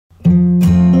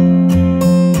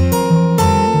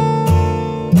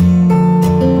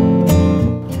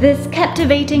This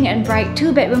captivating and bright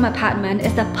 2-bedroom apartment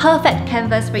is the perfect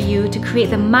canvas for you to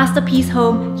create the masterpiece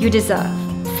home you deserve.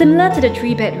 Similar to the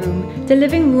 3-bedroom, the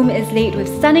living room is laid with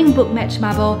stunning book-matched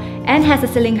marble and has a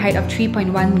ceiling height of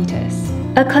 3.1 meters.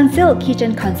 A concealed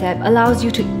kitchen concept allows you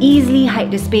to easily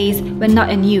hide the space when not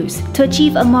in use to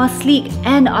achieve a more sleek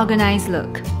and organized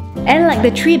look. And like the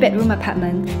 3-bedroom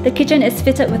apartment, the kitchen is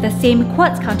fitted with the same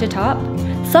quartz countertop,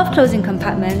 soft closing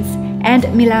compartments,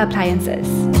 and Miele appliances.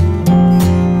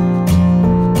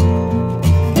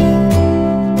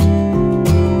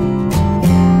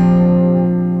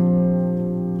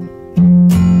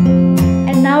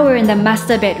 And now we're in the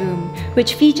master bedroom,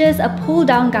 which features a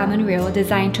pull-down garment rail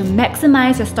designed to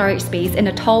maximize your storage space in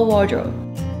a tall wardrobe.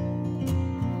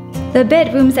 The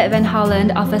bedrooms at Van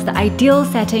Holland offers the ideal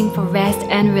setting for rest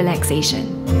and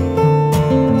relaxation.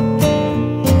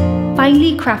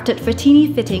 Finely crafted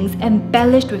Fratini fittings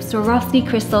embellished with Swarovski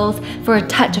crystals for a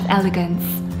touch of elegance.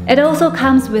 It also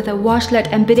comes with a washlet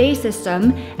and bidet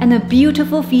system and a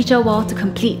beautiful feature wall to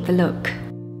complete the look.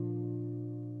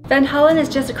 Van Holland is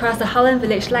just across the Holland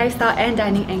Village lifestyle and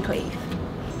dining enclave.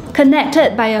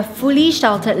 Connected by a fully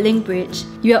sheltered link bridge,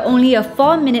 you are only a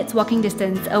 4 minutes walking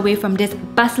distance away from this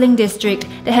bustling district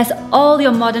that has all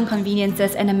your modern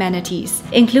conveniences and amenities,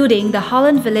 including the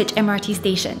Holland Village MRT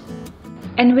station.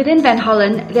 And within Van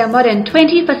Holland, there are more than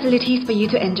 20 facilities for you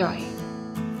to enjoy.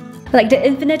 Like the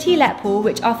Infinity Lap Pool,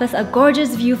 which offers a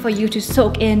gorgeous view for you to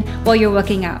soak in while you're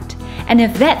working out. And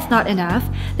if that's not enough,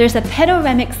 there's a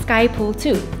panoramic sky pool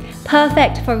too,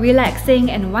 perfect for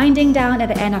relaxing and winding down at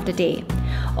the end of the day.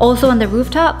 Also on the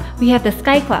rooftop, we have the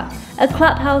Sky Club, a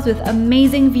clubhouse with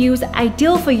amazing views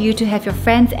ideal for you to have your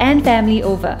friends and family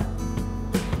over.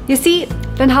 You see,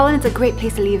 Van Holland is a great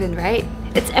place to live in, right?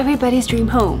 It's everybody's dream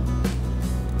home.